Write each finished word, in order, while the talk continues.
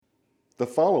The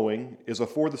following is a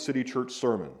For the City Church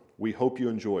sermon. We hope you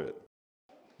enjoy it.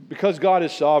 Because God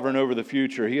is sovereign over the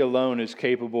future, He alone is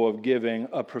capable of giving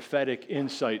a prophetic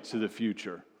insight to the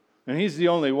future. And He's the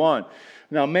only one.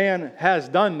 Now, man has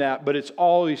done that, but it's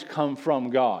always come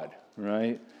from God,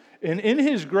 right? And in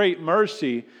His great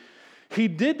mercy, He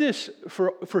did this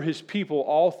for His people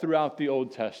all throughout the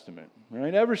Old Testament,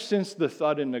 right? Ever since the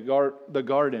flood in the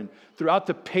garden, throughout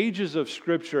the pages of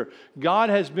Scripture, God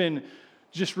has been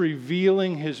just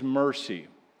revealing His mercy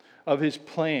of His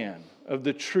plan, of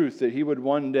the truth that He would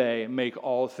one day make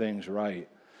all things right.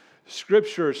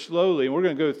 Scripture slowly, and we're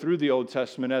going to go through the Old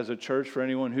Testament as a church for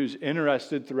anyone who's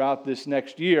interested throughout this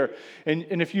next year.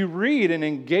 And if you read and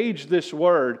engage this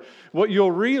word, what you'll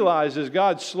realize is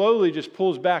God slowly just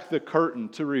pulls back the curtain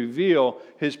to reveal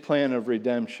His plan of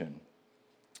redemption.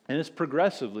 And it's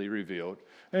progressively revealed.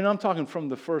 And I'm talking from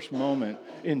the first moment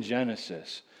in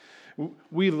Genesis.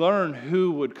 We learn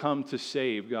who would come to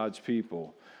save God's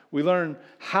people. We learn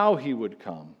how He would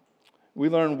come. We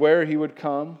learn where He would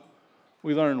come.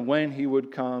 We learn when He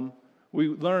would come. We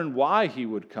learn why He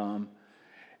would come.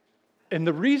 And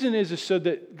the reason is so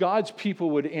that God's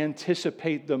people would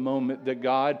anticipate the moment that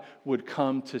God would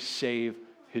come to save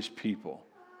His people.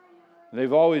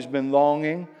 They've always been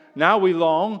longing. Now we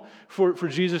long for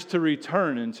Jesus to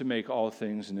return and to make all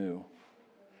things new.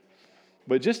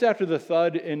 But just after the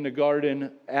flood in the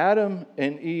garden, Adam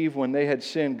and Eve, when they had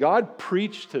sinned, God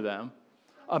preached to them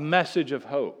a message of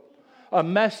hope, a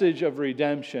message of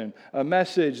redemption, a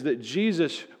message that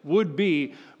Jesus would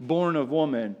be born of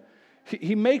woman.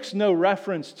 He makes no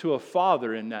reference to a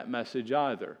father in that message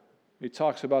either. He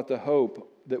talks about the hope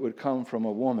that would come from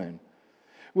a woman,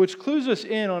 which clues us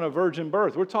in on a virgin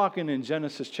birth. We're talking in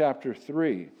Genesis chapter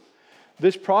 3.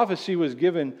 This prophecy was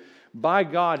given by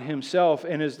God Himself,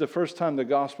 and is the first time the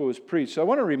gospel was preached. So I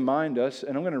want to remind us,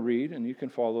 and I'm going to read, and you can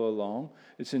follow along.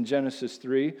 It's in Genesis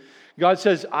 3. God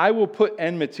says, I will put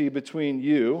enmity between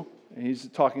you, and He's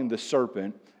talking the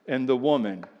serpent, and the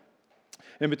woman.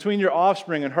 And between your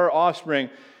offspring and her offspring,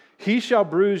 he shall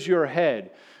bruise your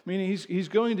head. Meaning he's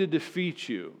going to defeat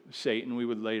you, Satan, we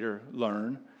would later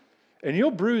learn. And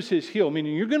you'll bruise his heel,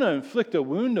 meaning you're going to inflict a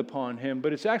wound upon him,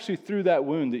 but it's actually through that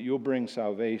wound that you'll bring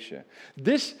salvation.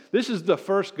 This is the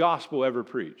first gospel ever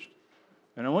preached.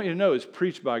 And I want you to know it's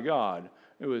preached by God.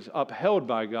 It was upheld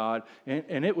by God,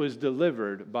 and it was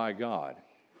delivered by God.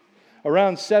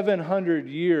 Around 700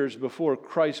 years before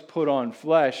Christ put on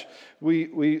flesh,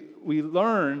 we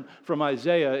learn from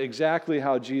Isaiah exactly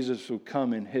how Jesus would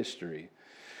come in history.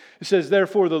 It says,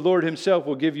 therefore, the Lord Himself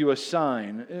will give you a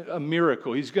sign, a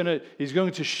miracle. He's going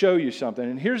to show you something.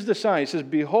 And here's the sign. He says,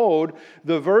 behold,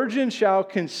 the virgin shall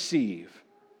conceive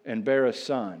and bear a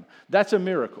son. That's a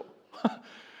miracle.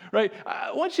 Right?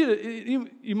 I want you to,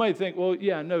 you might think, well,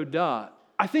 yeah, no, duh.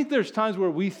 I think there's times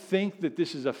where we think that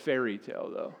this is a fairy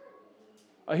tale, though.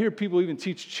 I hear people even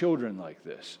teach children like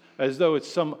this, as though it's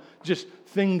some just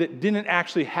thing that didn't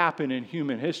actually happen in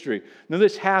human history. No,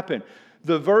 this happened.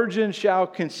 The virgin shall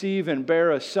conceive and bear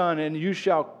a son, and you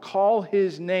shall call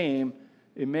his name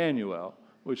Emmanuel,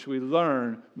 which we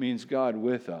learn means God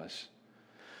with us.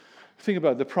 Think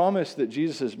about it. The promise that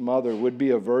Jesus' mother would be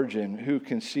a virgin who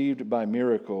conceived by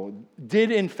miracle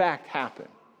did in fact happen.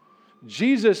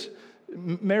 Jesus,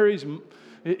 Mary's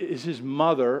is his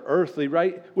mother, earthly,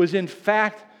 right, was in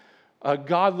fact a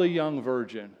godly young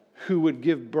virgin who would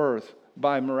give birth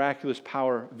by miraculous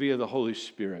power via the Holy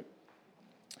Spirit.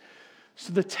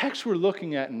 So the text we're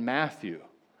looking at in Matthew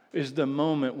is the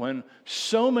moment when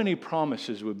so many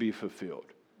promises would be fulfilled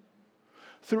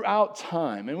throughout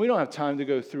time. And we don't have time to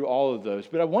go through all of those,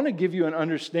 but I want to give you an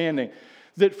understanding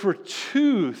that for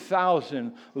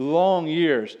 2,000 long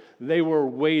years, they were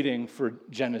waiting for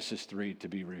Genesis 3 to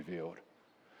be revealed.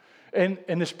 And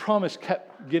this promise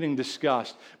kept getting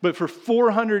discussed. But for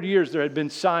 400 years, there had been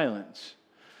silence.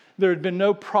 There had been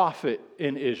no prophet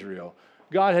in Israel.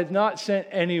 God had not sent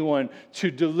anyone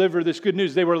to deliver this good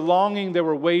news. They were longing, they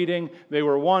were waiting, they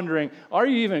were wondering, are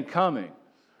you even coming?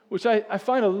 Which I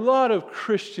find a lot of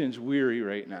Christians weary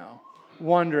right now,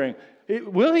 wondering,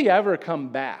 will He ever come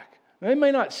back? They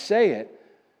may not say it,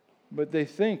 but they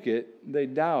think it, they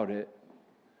doubt it.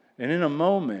 And in a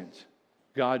moment,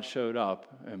 God showed up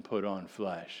and put on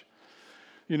flesh.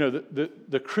 You know,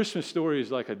 the Christmas story is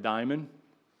like a diamond.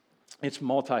 It's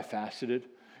multifaceted.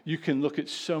 You can look at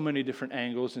so many different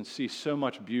angles and see so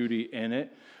much beauty in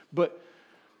it.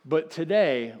 But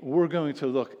today, we're going to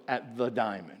look at the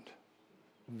diamond,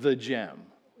 the gem,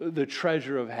 the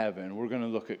treasure of heaven. We're going to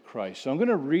look at Christ. So I'm going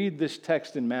to read this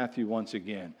text in Matthew once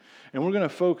again. And we're going to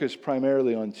focus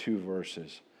primarily on two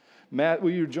verses.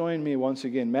 Will you join me once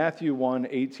again? Matthew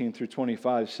 1:18 through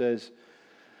 25 says,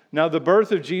 "Now the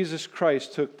birth of Jesus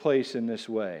Christ took place in this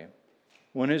way.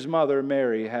 When his mother,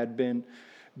 Mary, had been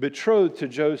betrothed to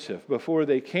Joseph, before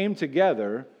they came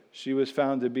together, she was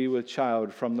found to be with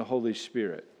child from the Holy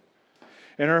Spirit.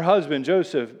 And her husband,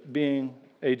 Joseph, being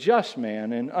a just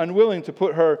man and unwilling to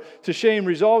put her to shame,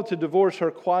 resolved to divorce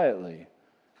her quietly.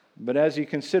 But as he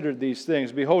considered these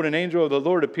things, behold, an angel of the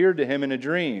Lord appeared to him in a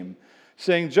dream,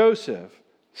 saying, Joseph,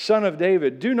 son of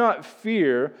David, do not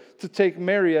fear to take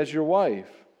Mary as your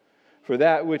wife, for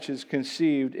that which is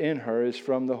conceived in her is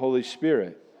from the Holy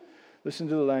Spirit. Listen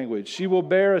to the language. She will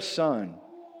bear a son,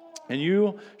 and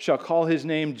you shall call his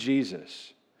name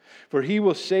Jesus, for he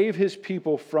will save his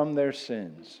people from their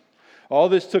sins. All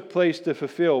this took place to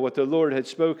fulfill what the Lord had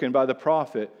spoken by the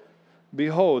prophet.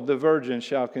 Behold, the virgin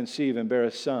shall conceive and bear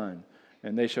a son,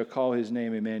 and they shall call his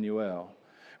name Emmanuel,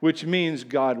 which means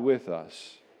God with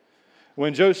us.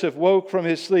 When Joseph woke from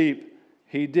his sleep,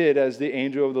 he did as the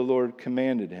angel of the Lord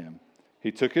commanded him.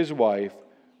 He took his wife,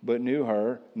 but knew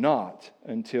her not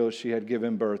until she had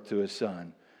given birth to a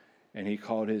son, and he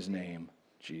called his name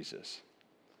Jesus."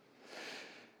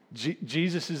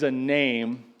 Jesus is a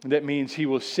name that means he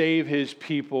will save his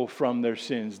people from their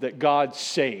sins, that God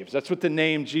saves. That's what the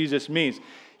name Jesus means.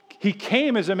 He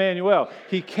came as Emmanuel.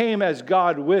 He came as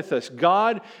God with us.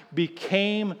 God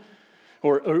became,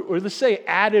 or let's say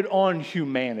added on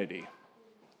humanity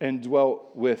and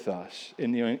dwelt with us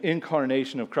in the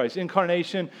incarnation of Christ.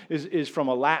 Incarnation is from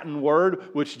a Latin word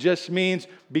which just means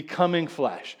becoming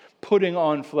flesh, putting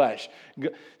on flesh.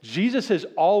 Jesus has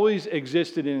always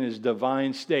existed in his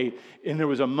divine state, and there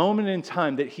was a moment in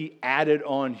time that he added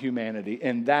on humanity,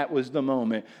 and that was the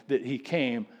moment that he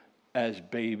came as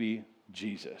baby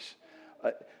Jesus.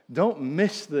 Don't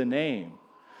miss the name.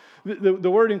 The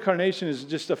word incarnation is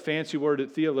just a fancy word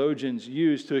that theologians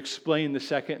use to explain the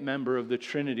second member of the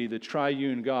Trinity, the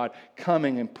triune God,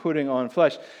 coming and putting on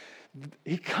flesh.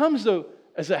 He comes, though,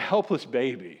 as a helpless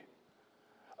baby.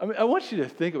 I mean, I want you to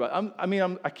think about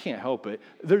it. I can't help it.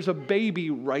 There's a baby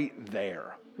right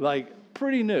there, like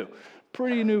pretty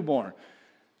newborn.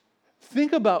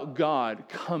 Think about God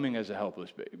coming as a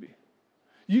helpless baby.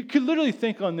 You could literally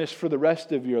think on this for the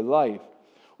rest of your life.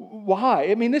 Why?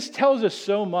 I mean, this tells us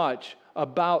so much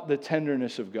about the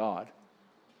tenderness of God.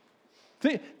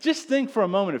 Just think for a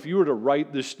moment, if you were to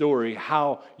write this story,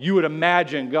 how you would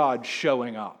imagine God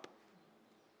showing up.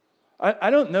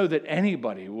 I don't know that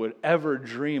anybody would ever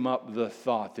dream up the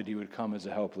thought that he would come as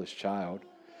a helpless child.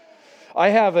 I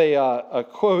have a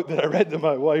quote that I read to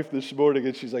my wife this morning,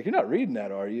 and she's like, "You're not reading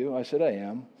that, are you?" I said, "I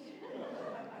am."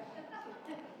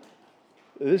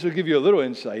 This will give you a little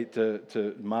insight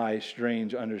to my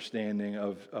strange understanding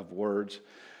of words.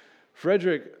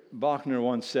 Frederick Buechner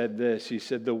once said this. He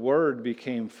said, "The Word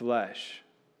became flesh,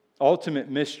 ultimate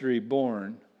mystery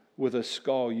born with a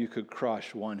skull you could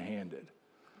crush one-handed."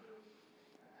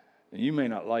 And you may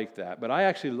not like that, but I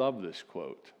actually love this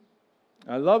quote.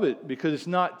 I love it because it's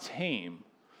not tame.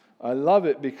 I love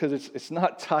it because it's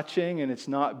not touching and it's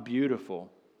not beautiful,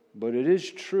 but it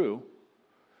is true.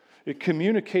 It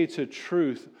communicates a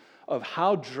truth of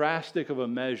how drastic of a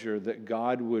measure that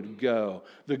God would go.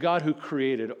 The God who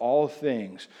created all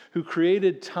things, who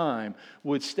created time,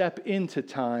 would step into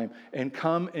time and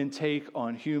come and take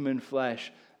on human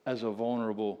flesh as a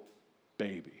vulnerable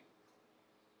baby.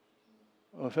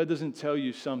 Well, if that doesn't tell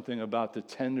you something about the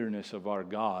tenderness of our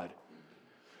God,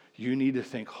 you need to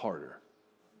think harder.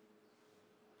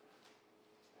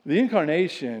 The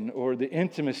incarnation, or the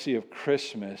intimacy of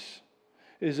Christmas,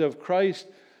 is of Christ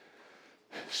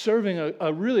serving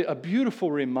a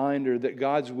beautiful reminder that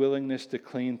God's willingness to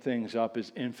clean things up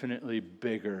is infinitely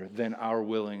bigger than our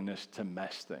willingness to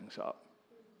mess things up.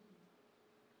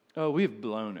 Oh, we've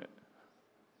blown it.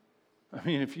 I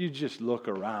mean, if you just look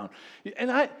around, and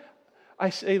I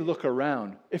say look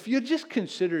around, if you just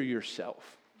consider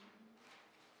yourself,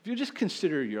 if you just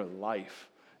consider your life,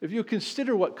 if you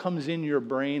consider what comes in your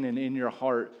brain and in your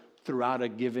heart throughout a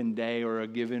given day or a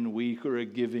given week or a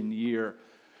given year,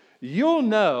 you'll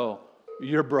know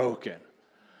you're broken.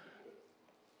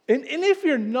 And if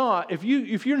you're not, if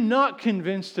you're not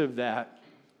convinced of that,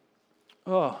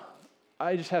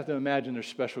 I just have to imagine there's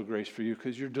special grace for you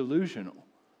because you're delusional.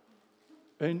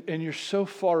 And you're so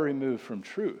far removed from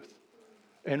truth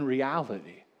and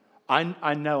reality.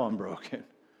 I know I'm broken.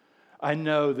 I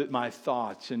know that my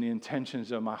thoughts and the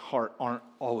intentions of my heart aren't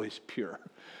always pure.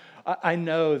 I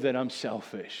know that I'm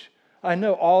selfish. I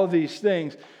know all these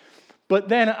things. But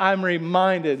then I'm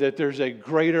reminded that there's a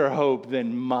greater hope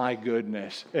than my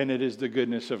goodness, and it is the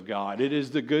goodness of God. It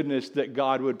is the goodness that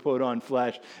God would put on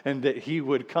flesh and that he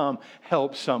would come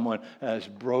help someone as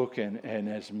broken and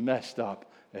as messed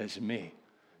up as me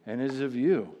and as of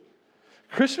you.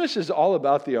 Christmas is all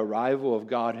about the arrival of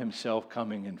God himself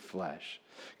coming in flesh,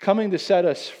 coming to set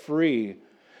us free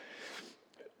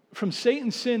from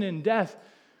Satan, sin, and death.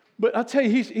 But I'll tell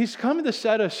you, he's coming to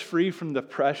set us free from the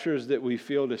pressures that we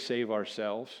feel to save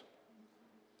ourselves.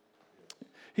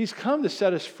 He's come to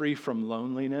set us free from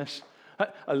loneliness.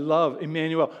 I love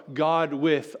Emmanuel, God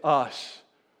with us.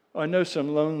 I know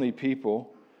some lonely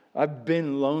people. I've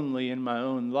been lonely in my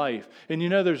own life. And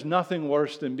there's nothing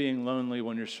worse than being lonely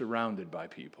when you're surrounded by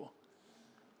people.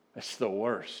 That's the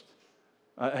worst.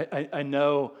 I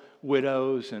know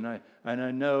widows and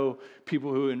I know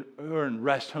people who are in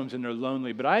rest homes and they're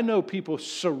lonely, but I know people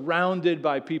surrounded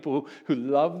by people who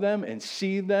love them and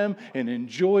see them and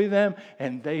enjoy them,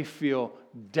 and they feel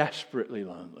desperately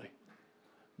lonely.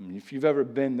 I mean, if you've ever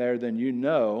been there, then you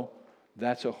know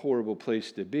that's a horrible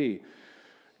place to be.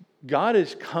 God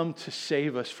has come to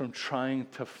save us from trying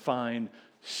to find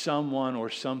someone or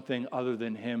something other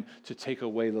than him to take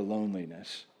away the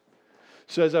loneliness.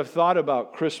 So as I've thought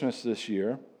about Christmas this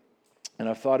year, and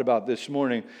I've thought about this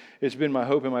morning, it's been my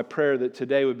hope and my prayer that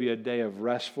today would be a day of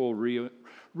restful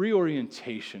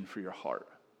reorientation for your heart.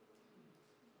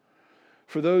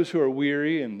 For those who are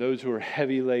weary and those who are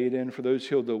heavy laden, for those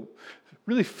who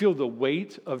really feel the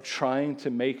weight of trying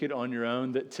to make it on your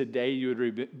own, that today you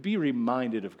would be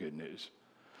reminded of good news.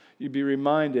 You'd be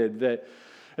reminded that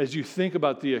as you think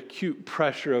about the acute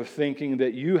pressure of thinking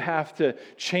that you have to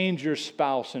change your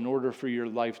spouse in order for your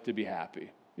life to be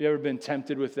happy. You ever been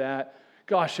tempted with that?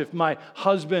 Gosh, if my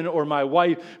husband or my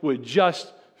wife would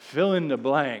just fill in the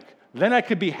blank, then I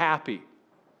could be happy.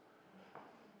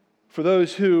 For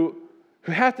those who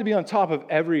have to be on top of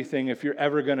everything if you're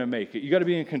ever going to make it. You got to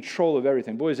be in control of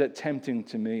everything. Boy, is that tempting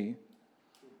to me.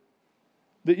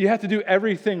 That you have to do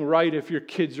everything right if your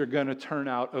kids are going to turn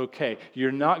out okay.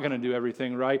 You're not going to do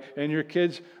everything right, and your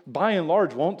kids, by and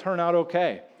large, won't turn out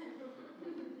okay.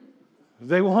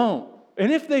 They won't.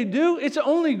 And if they do, it's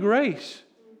only grace.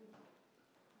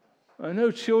 I know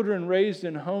children raised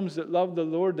in homes that love the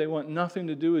Lord, they want nothing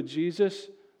to do with Jesus.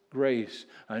 Grace.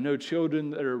 I know children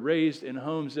that are raised in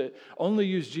homes that only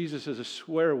use Jesus as a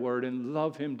swear word and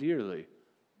love him dearly.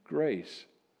 Grace.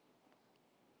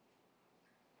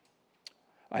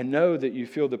 I know that you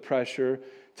feel the pressure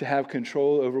to have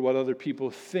control over what other people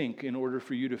think in order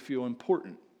for you to feel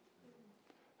important.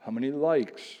 How many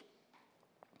likes?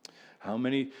 How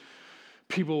many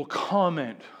people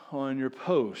comment on your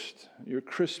post, your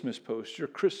Christmas post, your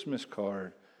Christmas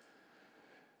card?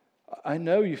 I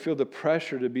know you feel the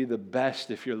pressure to be the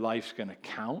best if your life's going to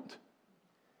count.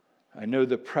 I know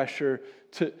the pressure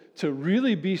to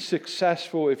really be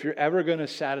successful if you're ever going to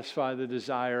satisfy the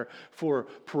desire for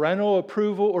parental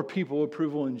approval or people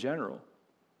approval in general.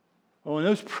 Oh, and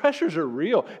those pressures are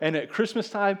real. And at Christmas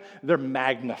time, they're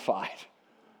magnified.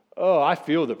 Oh, I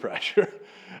feel the pressure.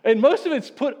 And most of it's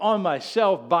put on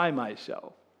myself by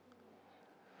myself.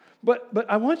 But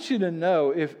I want you to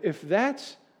know, if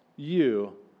that's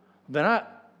you, then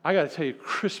I got to tell you,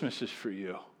 Christmas is for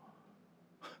you.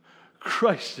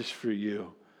 Christ is for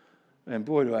you. And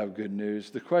boy, do I have good news.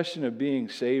 The question of being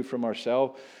saved from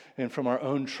ourselves and from our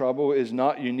own trouble is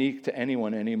not unique to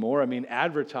anyone anymore. I mean,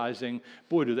 advertising,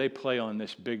 boy, do they play on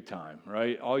this big time,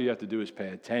 right? All you have to do is pay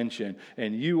attention,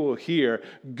 and you will hear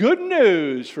good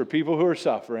news for people who are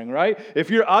suffering, right? If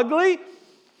you're ugly,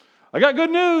 I got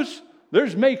good news.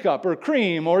 There's makeup or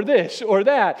cream or this or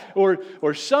that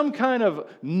or some kind of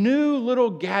new little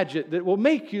gadget that will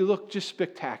make you look just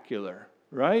spectacular,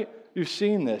 right? You've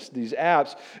seen these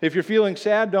apps. If you're feeling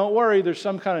sad, don't worry. There's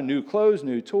some kind of new clothes,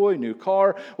 new toy, new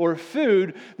car, or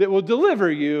food that will deliver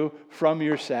you from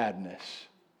your sadness.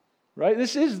 Right?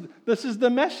 This is the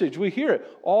message. We hear it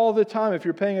all the time if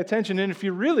you're paying attention. And if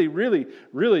you're really, really,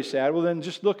 really sad, well, then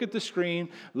just look at the screen,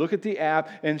 look at the app,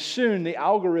 and soon the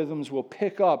algorithms will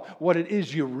pick up what it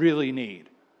is you really need.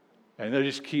 And they'll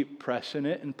just keep pressing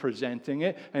it and presenting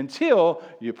it until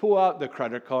you pull out the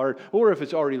credit card, or if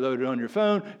it's already loaded on your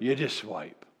phone, you just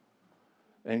swipe.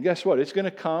 And guess what? It's going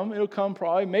to come. It'll come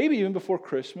probably, maybe even before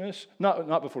Christmas.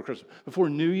 Not before Christmas, before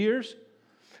New Year's.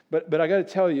 But I got to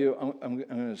tell you, I'm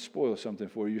going to spoil something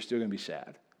for you. You're still going to be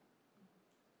sad.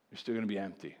 You're still going to be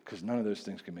empty because none of those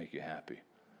things can make you happy.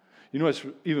 You know what's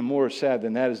even more sad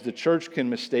than that is the church can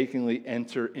mistakenly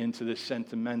enter into this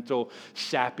sentimental,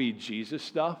 sappy Jesus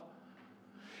stuff.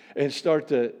 and start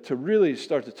to really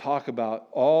start to talk about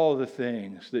all the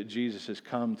things that Jesus has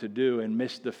come to do and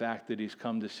miss the fact that he's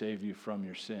come to save you from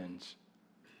your sins.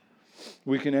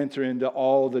 We can enter into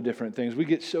all the different things. We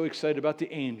get so excited about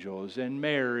the angels and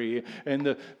Mary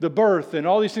and the birth and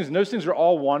all these things. And those things are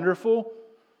all wonderful,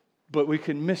 but we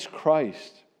can miss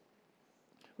Christ.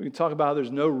 We can talk about how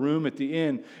there's no room at the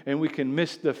inn, and we can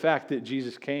miss the fact that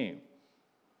Jesus came.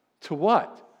 To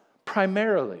what?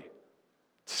 Primarily,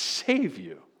 to save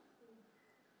you.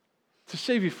 To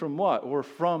save you from what? Or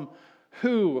from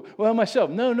who? Well, myself.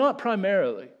 No, not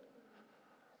primarily.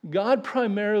 God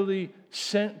primarily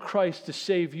sent Christ to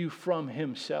save you from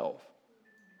himself.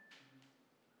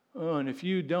 Oh, and if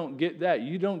you don't get that,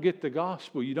 you don't get the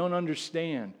gospel. You don't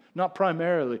understand. Not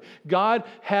primarily. God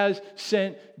has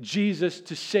sent Jesus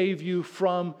to save you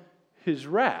from his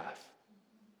wrath.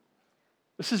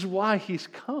 This is why he's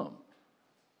come.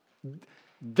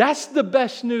 That's the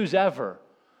best news ever.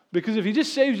 Because if he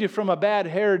just saves you from a bad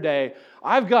hair day,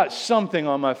 I've got something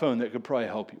on my phone that could probably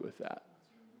help you with that.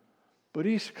 But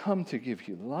he's come to give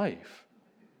you life.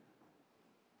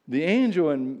 The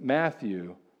angel in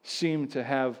Matthew seemed to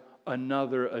have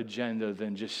another agenda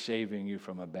than just saving you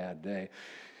from a bad day.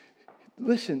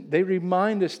 Listen, they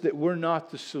remind us that we're not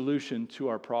the solution to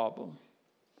our problem.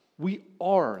 We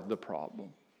are the problem.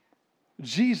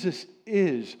 Jesus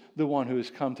is the one who has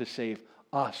come to save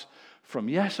us from,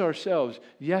 yes, ourselves,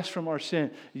 yes, from our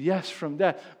sin, yes, from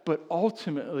death, but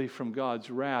ultimately from God's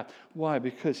wrath. Why?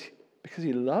 Because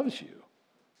he loves you.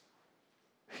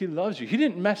 He loves you. He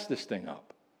didn't mess this thing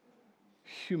up.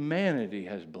 Humanity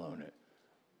has blown it.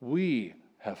 We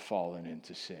have fallen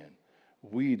into sin.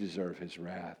 We deserve his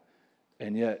wrath.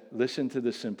 And yet, listen to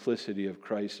the simplicity of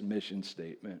Christ's mission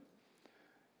statement.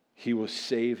 He will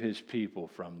save his people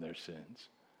from their sins.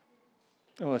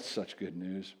 Oh, that's such good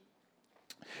news.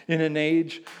 In an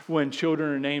age when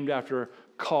children are named after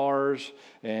cars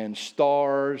and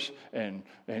stars and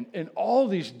all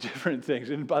these different things.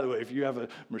 And by the way, if you have a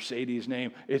Mercedes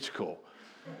name, it's cool.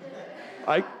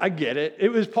 I get it.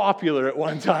 It was popular at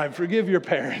one time. Forgive your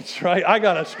parents, right? I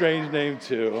got a strange name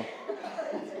too.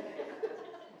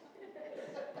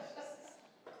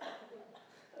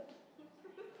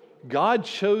 God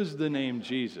chose the name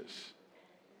Jesus.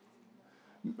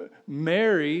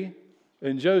 Mary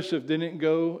and Joseph didn't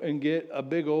go and get a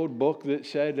big old book that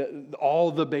said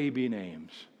all the baby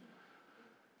names.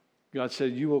 God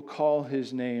said, you will call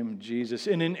his name Jesus.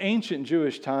 And in ancient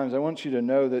Jewish times, I want you to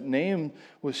know that name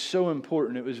was so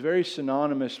important. It was very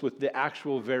synonymous with the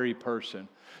actual very person.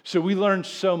 So we learn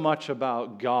so much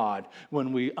about God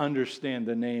when we understand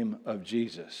the name of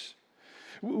Jesus.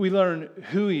 We learn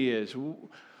who he is,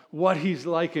 what he's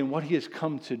like, and what he has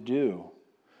come to do.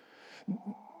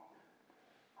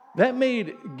 That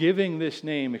made giving this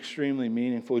name extremely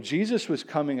meaningful. Jesus was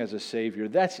coming as a Savior.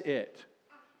 That's it.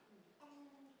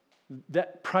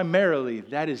 Primarily,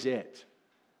 that is it.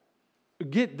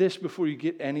 Get this before you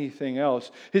get anything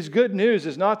else. His good news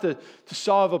is not to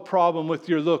solve a problem with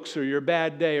your looks or your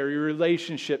bad day or your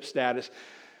relationship status.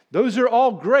 Those are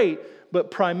all great,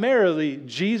 but primarily,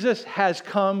 Jesus has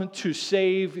come to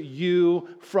save you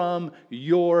from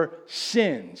your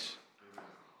sins.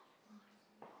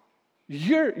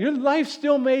 Your life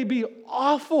still may be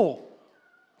awful.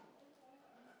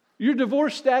 Your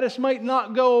divorce status might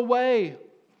not go away.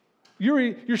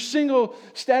 Your single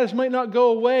status might not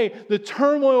go away. The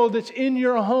turmoil that's in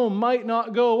your home might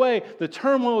not go away. The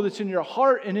turmoil that's in your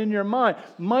heart and in your mind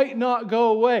might not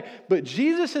go away. But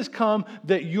Jesus has come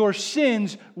that your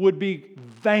sins would be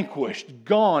vanquished,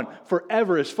 gone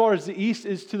forever. As far as the east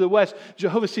is to the west,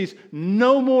 Jehovah sees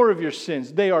no more of your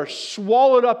sins. They are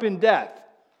swallowed up in death.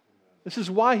 This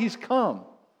is why he's come.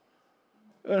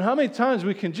 And how many times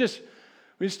we just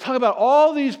talk about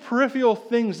all these peripheral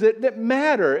things that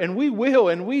matter, and we will,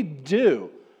 and we do.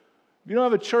 If you don't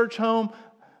have a church home,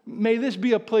 may this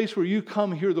be a place where you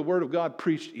come hear the Word of God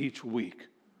preached each week.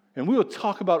 And we will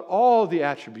talk about all the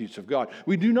attributes of God.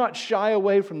 We do not shy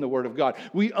away from the Word of God.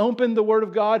 We open the Word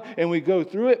of God and we go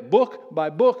through it book by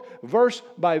book, verse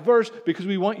by verse, because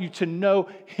we want you to know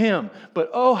him. But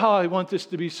oh, how I want this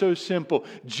to be so simple.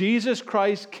 Jesus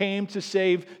Christ came to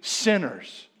save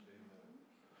sinners.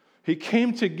 He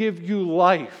came to give you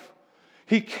life.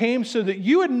 He came so that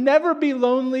you would never be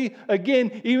lonely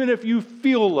again, even if you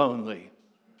feel lonely.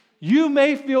 You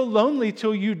may feel lonely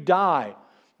till you die,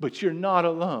 but you're not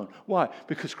alone. Why?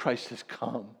 Because Christ has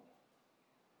come.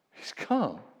 He's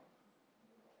come.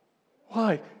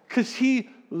 Why? Because he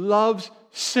loves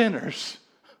sinners.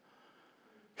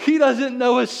 He doesn't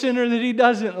know a sinner that he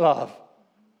doesn't love.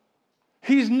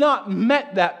 He's not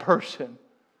met that person.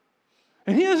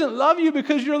 And he doesn't love you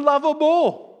because you're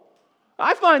lovable.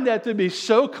 I find that to be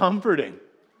so comforting.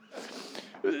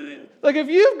 Like if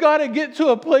you've got to get to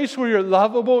a place where you're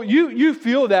lovable, you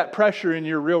feel that pressure in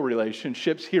your real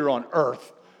relationships here on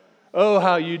earth. Oh,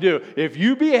 how you do. If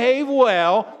you behave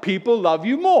well, people love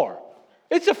you more.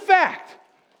 It's a fact.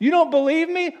 You don't believe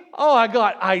me? Oh, I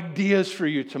got ideas for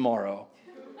you tomorrow.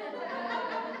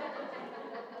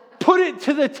 Put it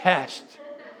to the test.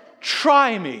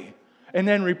 Try me. And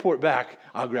then report back.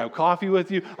 I'll grab coffee with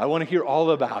you. I want to hear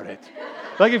all about it.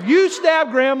 Like if you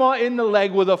stab grandma in the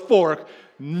leg with a fork,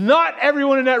 not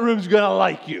everyone in that room is going to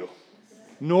like you.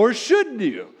 Nor should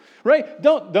you. Right?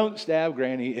 Don't stab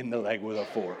granny in the leg with a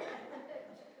fork.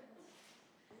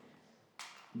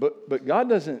 But God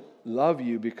doesn't love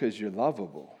you because you're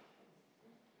lovable.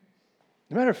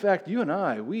 As a matter of fact, you and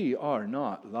I, we are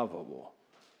not lovable.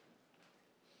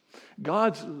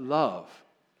 God's love,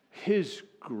 His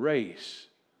grace,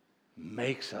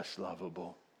 makes us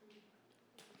lovable.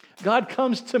 God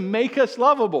comes to make us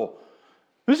lovable.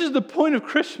 This is the point of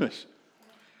Christmas.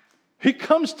 He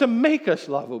comes to make us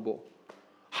lovable.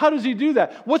 How does He do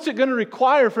that? What's it going to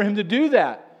require for Him to do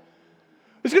that?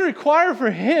 It's going to require for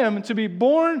Him to be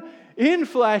born in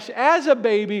flesh as a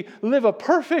baby, live a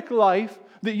perfect life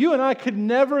that you and I could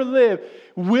never live,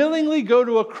 willingly go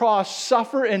to a cross,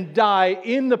 suffer and die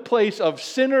in the place of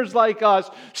sinners like us,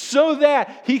 so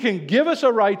that He can give us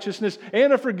a righteousness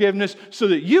and a forgiveness, so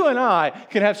that you and I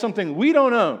can have something we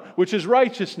don't own, which is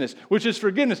righteousness, which is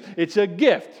forgiveness. It's a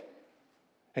gift.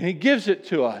 And He gives it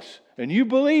to us. And you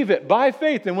believe it by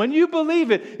faith. And when you believe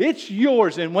it, it's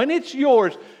yours. And when it's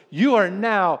yours, you're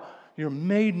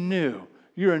made new.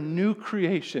 You're a new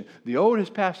creation. The old has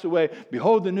passed away.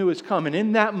 Behold, the new has come. And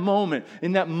in that moment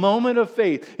of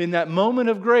faith, in that moment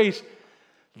of grace,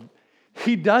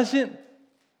 He doesn't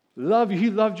love you. He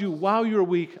loved you while you were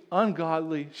weak,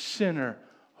 ungodly, sinner.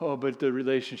 Oh, but the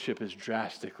relationship has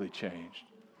drastically changed.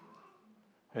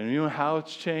 And you know how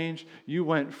it's changed? You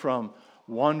went from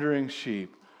wandering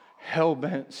sheep,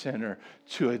 hell-bent sinner,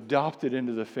 to adopted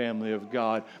into the family of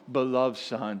God, beloved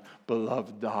son,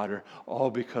 beloved daughter, all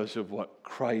because of what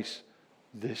Christ,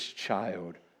 this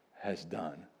child, has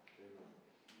done.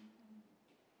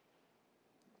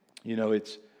 You know,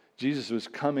 Jesus was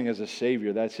coming as a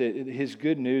Savior. That's it. His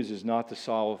good news is not to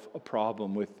solve a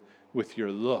problem with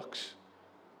your looks.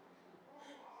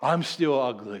 I'm still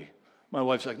ugly. My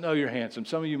wife's like, no, you're handsome.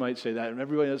 Some of you might say that, and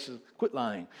everybody else says, quit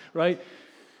lying, right?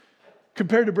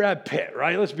 Compared to Brad Pitt,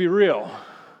 right? Let's be real.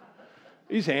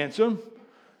 He's handsome.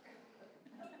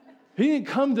 He didn't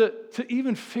come to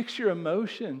even fix your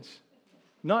emotions.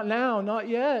 Not now, not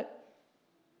yet.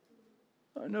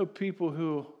 I know people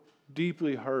who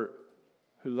deeply hurt,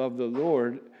 who love the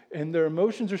Lord, and their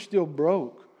emotions are still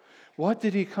broke. What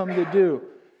did He come to do?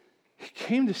 He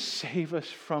came to save us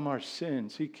from our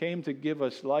sins. He came to give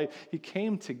us life. He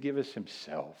came to give us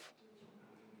Himself.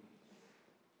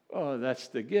 Oh, that's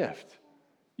the gift.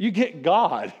 You get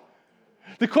God.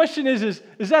 The question is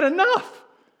that enough?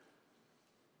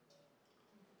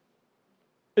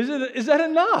 Is that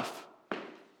enough?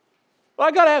 Well,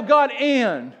 I got to have God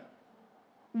and.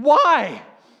 Why?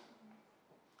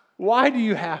 Why do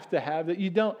you have to have that? You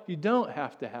don't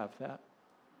have to have that.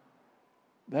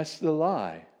 That's the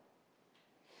lie.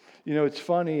 You know, it's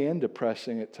funny and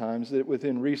depressing at times that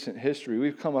within recent history,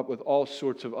 we've come up with all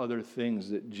sorts of other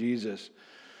things that Jesus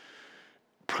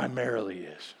primarily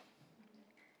is.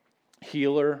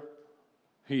 Healer,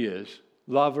 He is.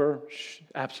 Lover,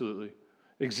 absolutely.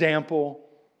 Example,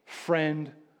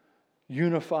 friend,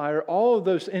 unifier, all of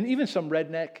those, and even some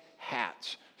redneck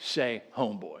hats say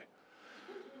homeboy.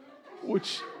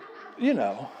 Which, you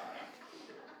know,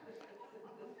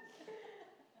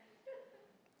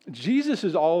 Jesus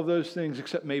is all of those things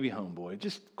except maybe homeboy.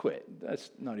 Just quit. That's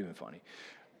not even funny.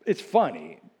 It's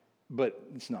funny, but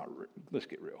it's not. Let's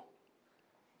get real.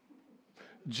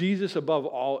 Jesus, above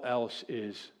all else,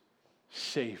 is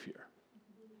Savior.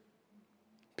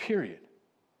 Period.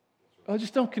 Oh,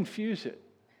 just don't confuse it.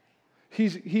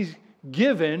 He's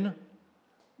given.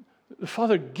 The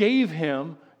Father gave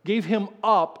him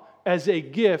up as a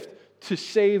gift to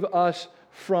save us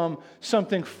from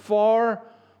something far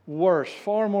worse,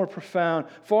 far more profound,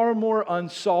 far more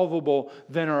unsolvable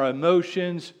than our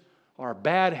emotions, our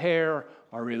bad hair,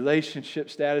 our relationship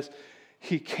status.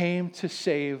 He came to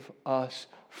save us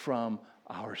from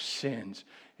our sins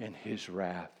and His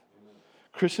wrath.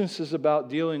 Christmas is about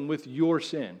dealing with your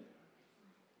sin.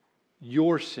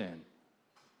 Your sin.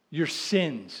 Your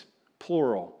sins,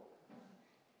 plural.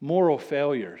 Moral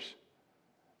failures.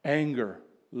 Anger.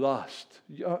 Lust.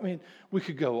 I mean, we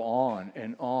could go on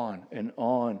and on and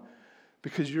on,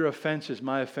 because your offenses,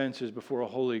 my offenses before a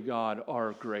holy God,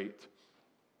 are great.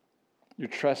 your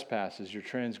trespasses, your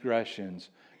transgressions,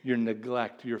 your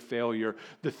neglect, your failure,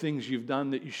 the things you've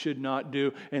done that you should not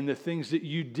do, and the things that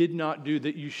you did not do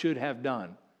that you should have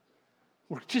done.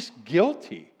 We're just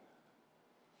guilty.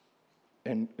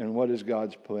 And what is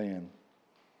God's plan?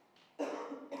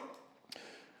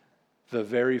 The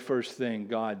very first thing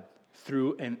God,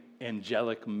 through an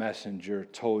angelic messenger,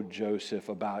 told Joseph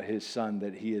about his son,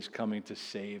 that he is coming to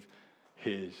save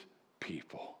his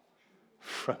people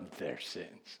from their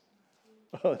sins.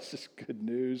 Oh, this is good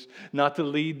news. Not to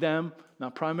lead them,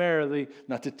 not primarily,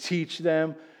 not to teach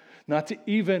them, not to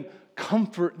even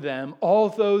comfort them,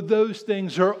 although those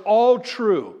things are all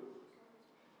true.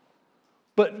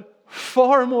 But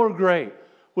far more great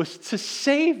was to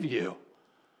save you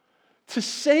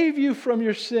from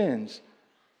your sins.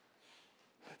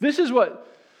 This is what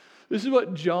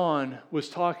John was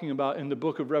talking about in the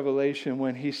book of Revelation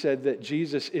when he said that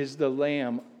Jesus is the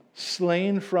Lamb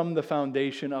slain from the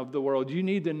foundation of the world. You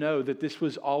need to know that this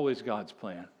was always God's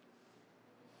plan.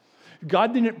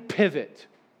 God didn't pivot.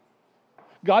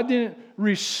 God didn't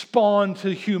respond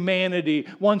to humanity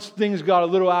once things got a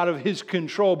little out of His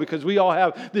control, because we all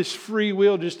have this free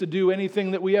will just to do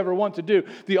anything that we ever want to do.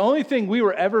 The only thing we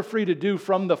were ever free to do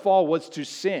from the fall was to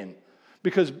sin,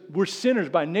 because we're sinners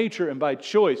by nature and by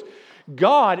choice.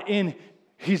 God,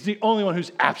 He's the only one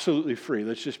who's absolutely free.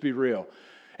 Let's just be real.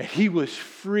 And He was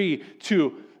free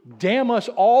to damn us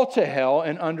all to hell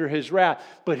and under His wrath,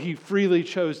 but He freely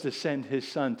chose to send His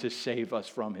Son to save us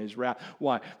from His wrath.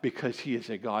 Why? Because He is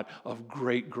a God of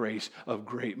great grace, of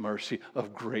great mercy,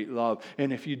 of great love.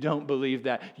 And if you don't believe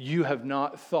that, you have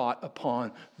not thought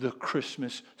upon the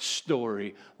Christmas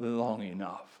story long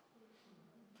enough.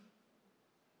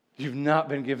 You've not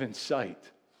been given sight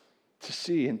to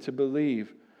see and to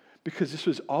believe, because this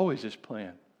was always His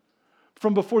plan.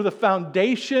 From before the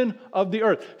foundation of the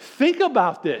earth. Think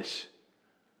about this.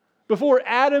 Before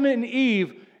Adam and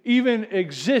Eve even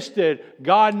existed,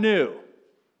 God knew.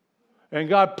 And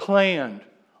God planned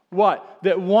what?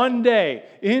 That one day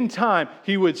in time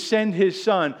He would send His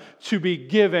Son to be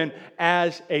given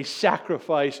as a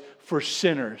sacrifice for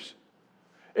sinners.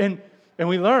 And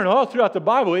we learn all throughout the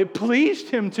Bible, it pleased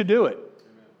Him to do it.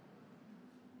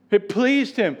 It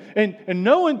pleased Him. And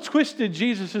no one twisted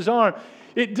Jesus' arm.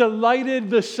 It delighted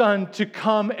the Son to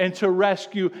come and to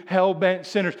rescue hell-bent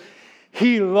sinners.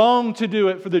 He longed to do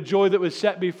it for the joy that was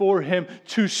set before Him,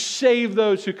 to save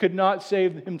those who could not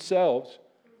save themselves.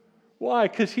 Why?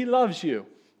 Because He loves you.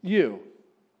 You.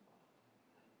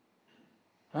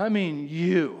 I mean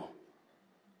you.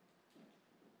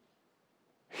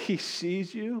 He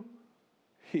sees you.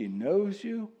 He knows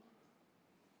you.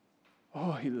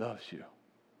 Oh, He loves you.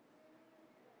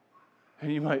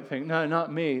 And you might think, no,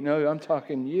 not me. No, I'm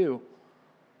talking you.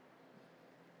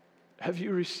 Have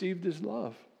you received His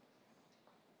love?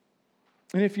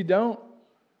 And if you don't,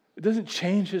 it doesn't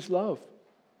change His love.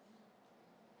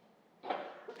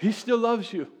 He still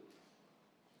loves you.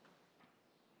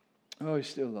 Oh, He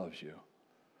still loves you.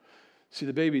 See,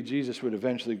 the baby Jesus would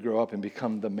eventually grow up and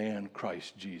become the man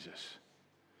Christ Jesus.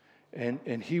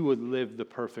 And He would live the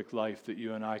perfect life that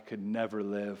you and I could never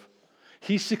live.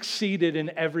 He succeeded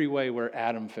in every way where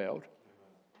Adam failed.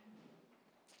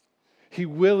 He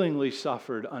willingly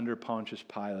suffered under Pontius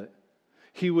Pilate.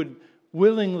 He would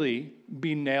willingly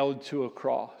be nailed to a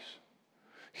cross.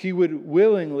 He would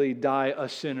willingly die a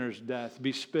sinner's death,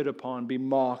 be spit upon, be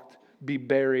mocked, be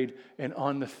buried, and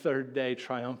on the third day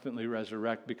triumphantly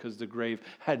resurrect, because the grave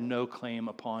had no claim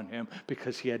upon Him,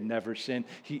 because He had never sinned.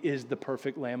 He is the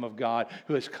perfect Lamb of God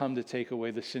who has come to take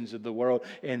away the sins of the world.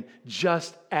 And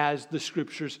just as the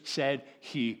Scriptures said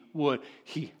He would,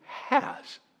 He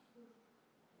has.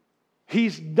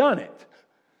 He's done it.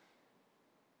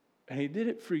 And He did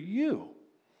it for you.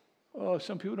 Oh,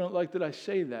 some people don't like that I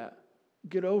say that.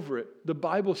 Get over it. The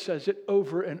Bible says it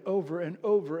over and over and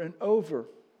over and over.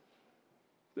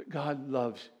 That God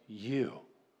loves you,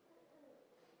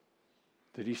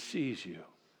 that He sees you,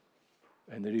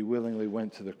 and that He willingly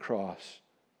went to the cross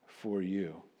for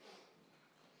you.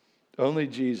 Only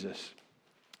Jesus,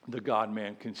 the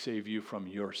God-man, can save you from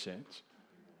your sins.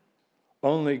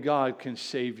 Only God can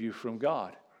save you from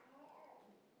God.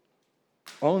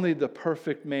 Only the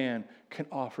perfect man can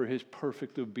offer His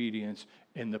perfect obedience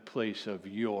in the place of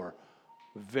your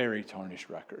very tarnished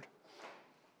record.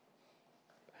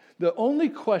 The only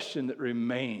question that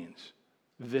remains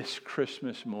this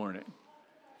Christmas morning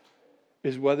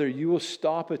is whether you will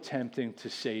stop attempting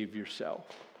to save yourself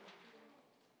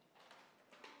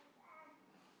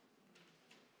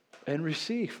and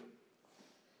receive.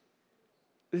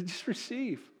 Just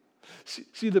receive.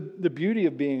 See the beauty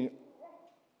of being,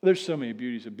 there's so many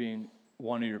beauties of being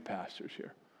one of your pastors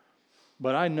here.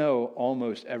 But I know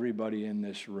almost everybody in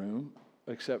this room,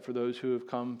 except for those who have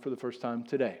come for the first time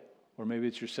today. Or maybe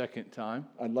it's your second time.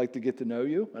 I'd like to get to know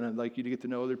you, and I'd like you to get to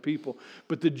know other people.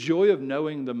 But the joy of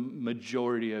knowing the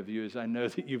majority of you is I know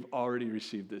that you've already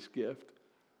received this gift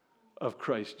of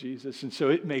Christ Jesus. And so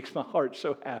it makes my heart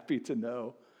so happy to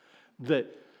know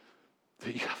that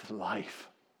you have life.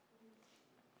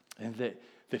 And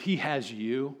that He has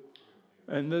you.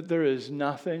 And that there is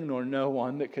nothing nor no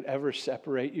one that could ever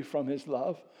separate you from His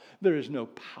love. There is no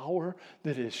power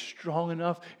that is strong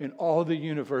enough in all the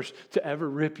universe to ever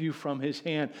rip you from His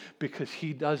hand, because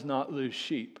He does not lose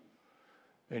sheep.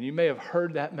 And you may have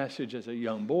heard that message as a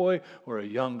young boy or a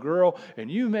young girl, and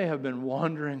you may have been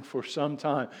wondering for some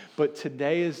time, but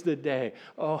today is the day.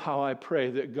 Oh, how I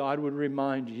pray that God would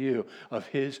remind you of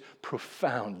His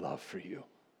profound love for you.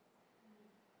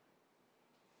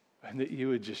 And that you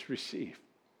would just receive.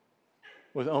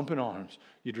 With open arms,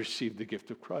 you'd receive the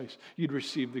gift of Christ. You'd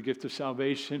receive the gift of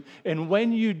salvation. And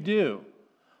when you do,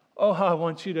 oh, how I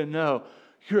want you to know,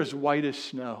 you're as white as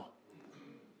snow.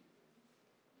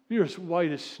 You're as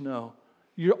white as snow.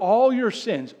 All your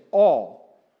sins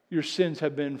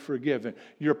have been forgiven.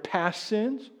 Your past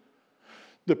sins,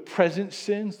 the present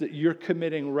sins that you're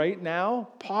committing right now,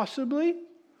 possibly,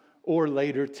 or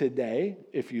later today,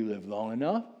 if you live long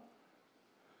enough.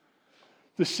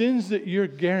 The sins that you're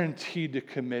guaranteed to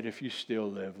commit if you still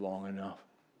live long enough.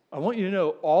 I want you to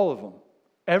know all of them,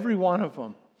 every one of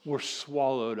them, were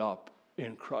swallowed up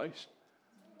in Christ.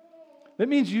 That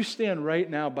means you stand right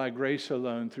now by grace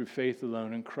alone, through faith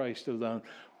alone, in Christ alone,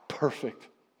 perfect.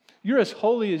 You're as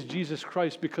holy as Jesus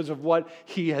Christ because of what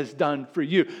He has done for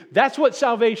you. That's what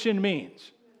salvation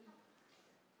means.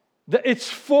 It's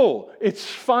full, it's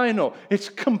final, it's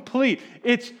complete,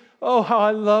 oh, how I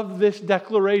love this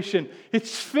declaration.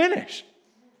 It's finished.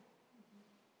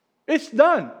 It's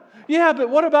done. Yeah, but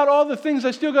what about all the things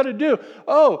I still got to do?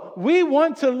 Oh, we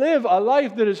want to live a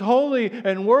life that is holy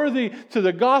and worthy to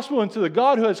the gospel and to the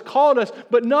God who has called us,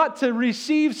 but not to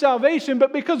receive salvation,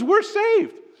 but because we're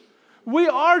saved. We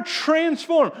are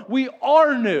transformed. We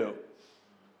are new.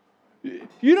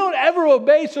 You don't ever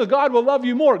obey so God will love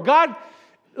you more. God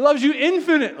loves you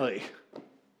infinitely.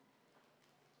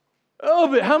 Oh,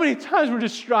 but how many times we're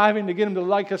just striving to get Him to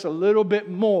like us a little bit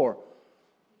more?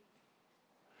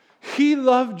 He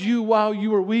loved you while you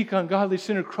were weak, ungodly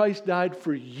sinner. Christ died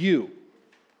for you.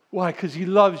 Why? Because He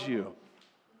loves you.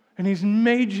 And He's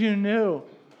made you new.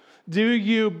 Do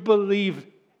you believe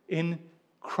in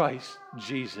Christ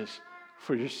Jesus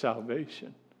for your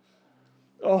salvation?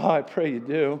 Oh, I pray you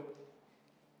do.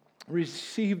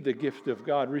 Receive the gift of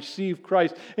God. Receive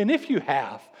Christ. And if you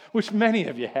have, which many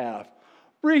of you have,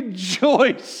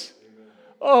 rejoice.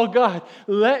 Oh God,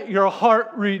 let your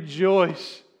heart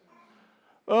rejoice.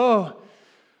 Oh,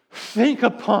 think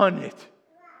upon it.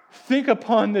 Think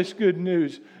upon this good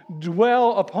news.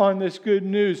 Dwell upon this good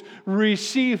news.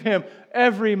 Receive Him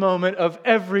every moment of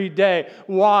every day.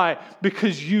 Why?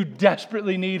 Because you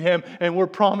desperately need Him, and we're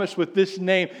promised with this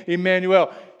name,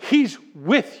 Emmanuel. He's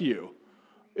with you.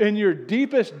 In your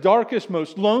deepest, darkest,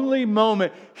 most lonely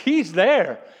moment, He's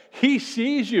there. He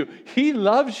sees you. He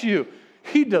loves you.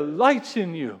 He delights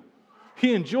in you.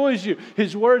 He enjoys you.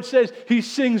 His word says He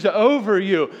sings over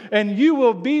you. And you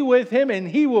will be with Him, and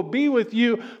He will be with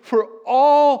you for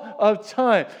all of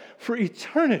time, for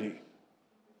eternity.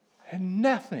 And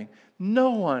nothing,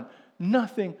 no one,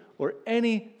 nothing, or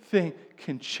anything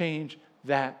can change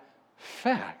that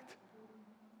fact.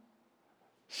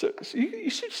 So you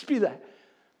should just be that.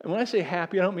 And when I say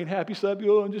happy, I don't mean happy,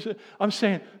 slappy. I'm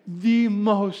saying the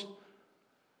most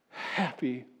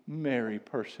happy, merry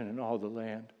person in all the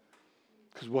land.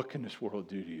 Because what can this world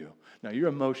do to you? Now, your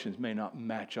emotions may not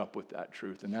match up with that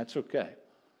truth, and that's okay.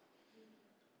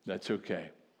 That's okay.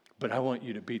 But I want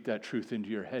you to beat that truth into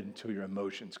your head until your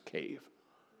emotions cave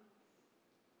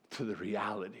to the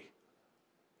reality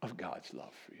of God's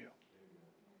love for you.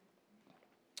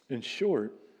 In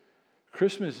short,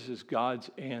 Christmas is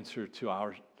God's answer to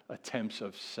our attempts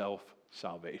of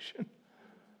self-salvation.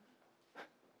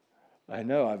 I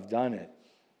know, I've done it.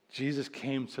 Jesus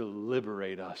came to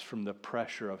liberate us from the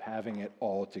pressure of having it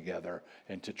all together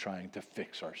and to trying to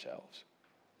fix ourselves,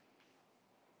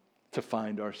 to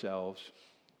find ourselves,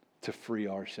 to free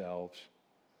ourselves.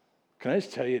 Can I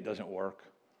just tell you it doesn't work?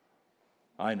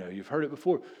 I know, you've heard it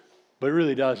before, but it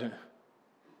really doesn't.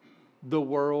 The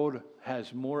world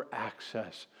has more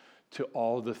access to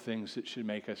all the things that should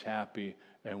make us happy,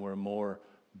 and we're more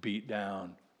beat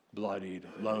down, bloodied,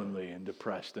 lonely, and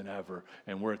depressed than ever,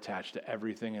 and we're attached to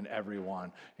everything and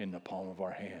everyone in the palm of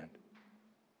our hand.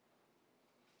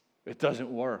 It doesn't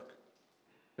work.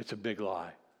 It's a big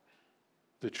lie.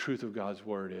 The truth of God's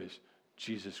word is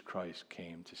Jesus Christ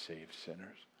came to save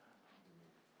sinners.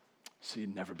 So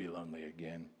you'd never be lonely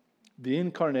again. The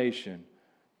incarnation,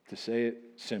 to say it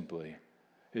simply,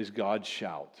 is God's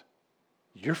shout.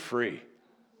 You're free.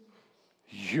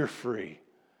 You're free.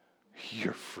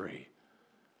 You're free.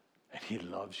 And he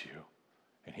loves you.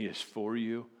 And he is for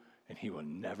you. And he will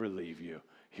never leave you.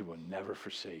 He will never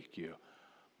forsake you.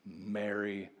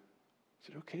 Merry, is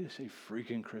it okay to say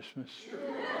freaking Christmas?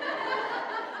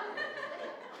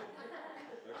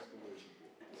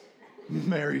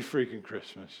 Merry freaking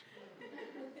Christmas.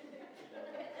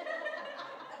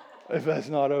 If that's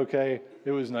not okay,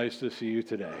 it was nice to see you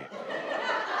today.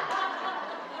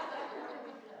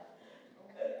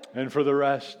 And for the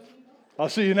rest, I'll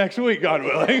see you next week, God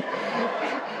willing.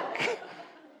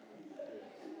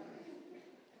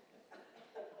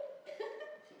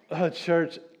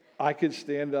 Church, I could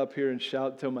stand up here and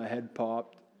shout till my head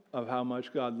popped of how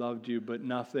much God loved you, but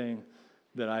nothing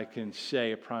that I can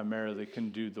say primarily can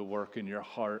do the work in your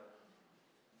heart.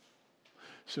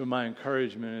 So my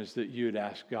encouragement is that you'd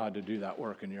ask God to do that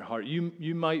work in your heart.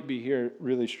 You might be here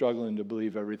really struggling to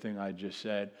believe everything I just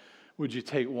said. Would you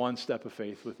take one step of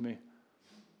faith with me?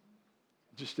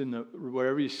 Just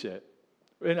wherever you sit.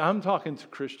 And I'm talking to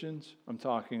Christians. I'm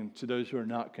talking to those who are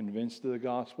not convinced of the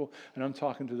gospel. And I'm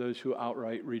talking to those who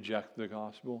outright reject the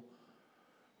gospel.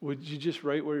 Would you just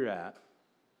right where you're at?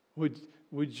 Would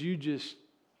you just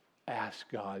ask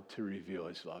God to reveal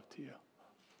his love to you?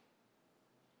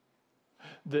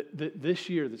 This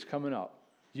year that's coming up,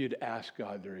 you'd ask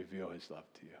God to reveal his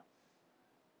love to you.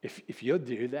 If you'll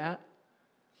do that,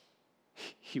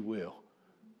 he will.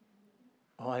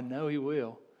 Oh, I know he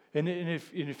will. And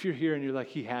if you're here and you're like,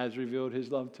 he has revealed his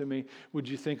love to me, would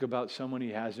you think about someone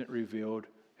he hasn't revealed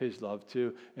his love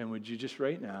to? And would you just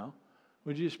right now,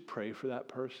 would you just pray for that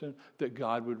person that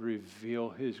God would reveal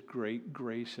his great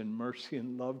grace and mercy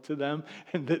and love to them,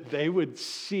 and that they would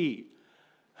see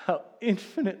how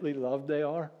infinitely loved they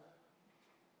are?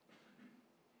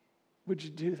 Would you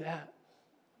do that?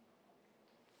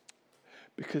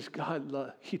 Because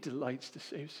God, he delights to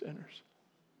save sinners.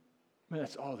 I mean,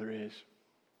 that's all there is.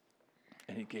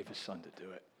 And he gave his son to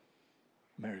do it.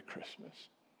 Merry Christmas.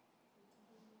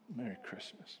 Merry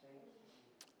Christmas.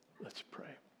 Let's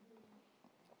pray.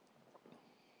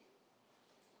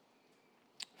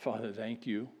 Father, thank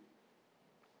you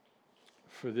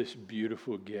for this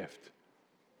beautiful gift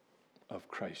of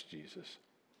Christ Jesus.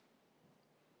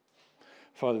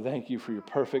 Father, thank you for your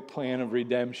perfect plan of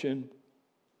redemption.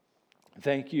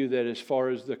 Thank you that as far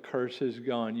as the curse has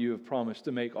gone, you have promised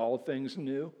to make all things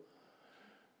new.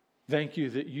 Thank you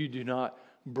that you do not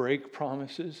break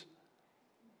promises.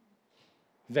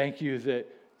 Thank you that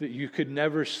you could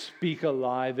never speak a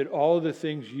lie, that all the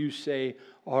things you say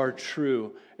are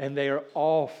true, and they are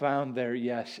all found there,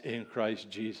 yes, in Christ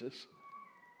Jesus.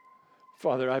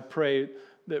 Father, I pray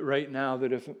that right now,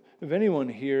 that if anyone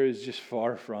here is just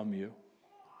far from you,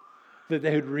 that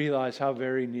they would realize how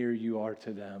very near you are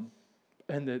to them,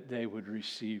 and that they would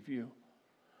receive you,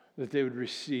 that they would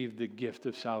receive the gift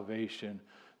of salvation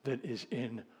that is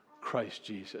in Christ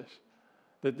Jesus,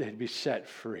 that they'd be set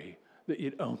free, that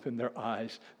you'd open their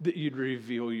eyes, that you'd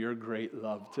reveal your great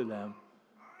love to them,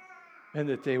 and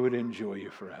that they would enjoy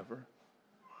you forever.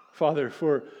 Father,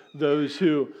 for those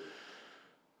who,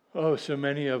 so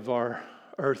many of our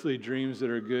earthly dreams that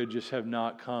are good just have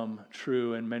not come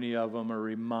true, and many of them are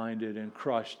reminded and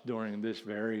crushed during this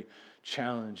very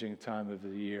challenging time of the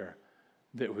year,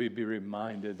 that we be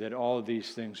reminded that all of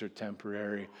these things are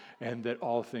temporary and that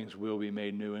all things will be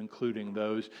made new, including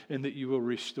those, and that you will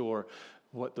restore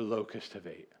what the locusts have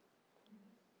ate.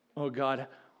 Oh God,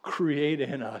 create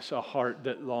in us a heart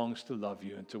that longs to love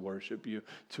you and to worship you,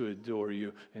 to adore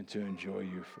you, and to enjoy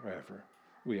you forever.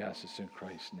 We ask this in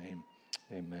Christ's name.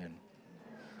 Amen.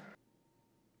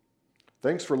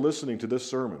 Thanks for listening to this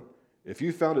sermon. If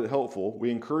you found it helpful,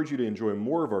 we encourage you to enjoy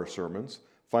more of our sermons,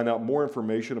 find out more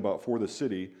information about For the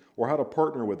City, or how to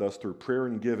partner with us through prayer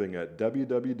and giving at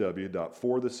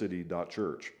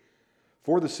www.forthecity.church.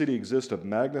 For the City exists to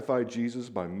magnify Jesus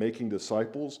by making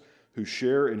disciples who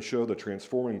share and show the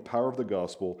transforming power of the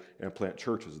gospel and plant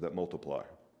churches that multiply.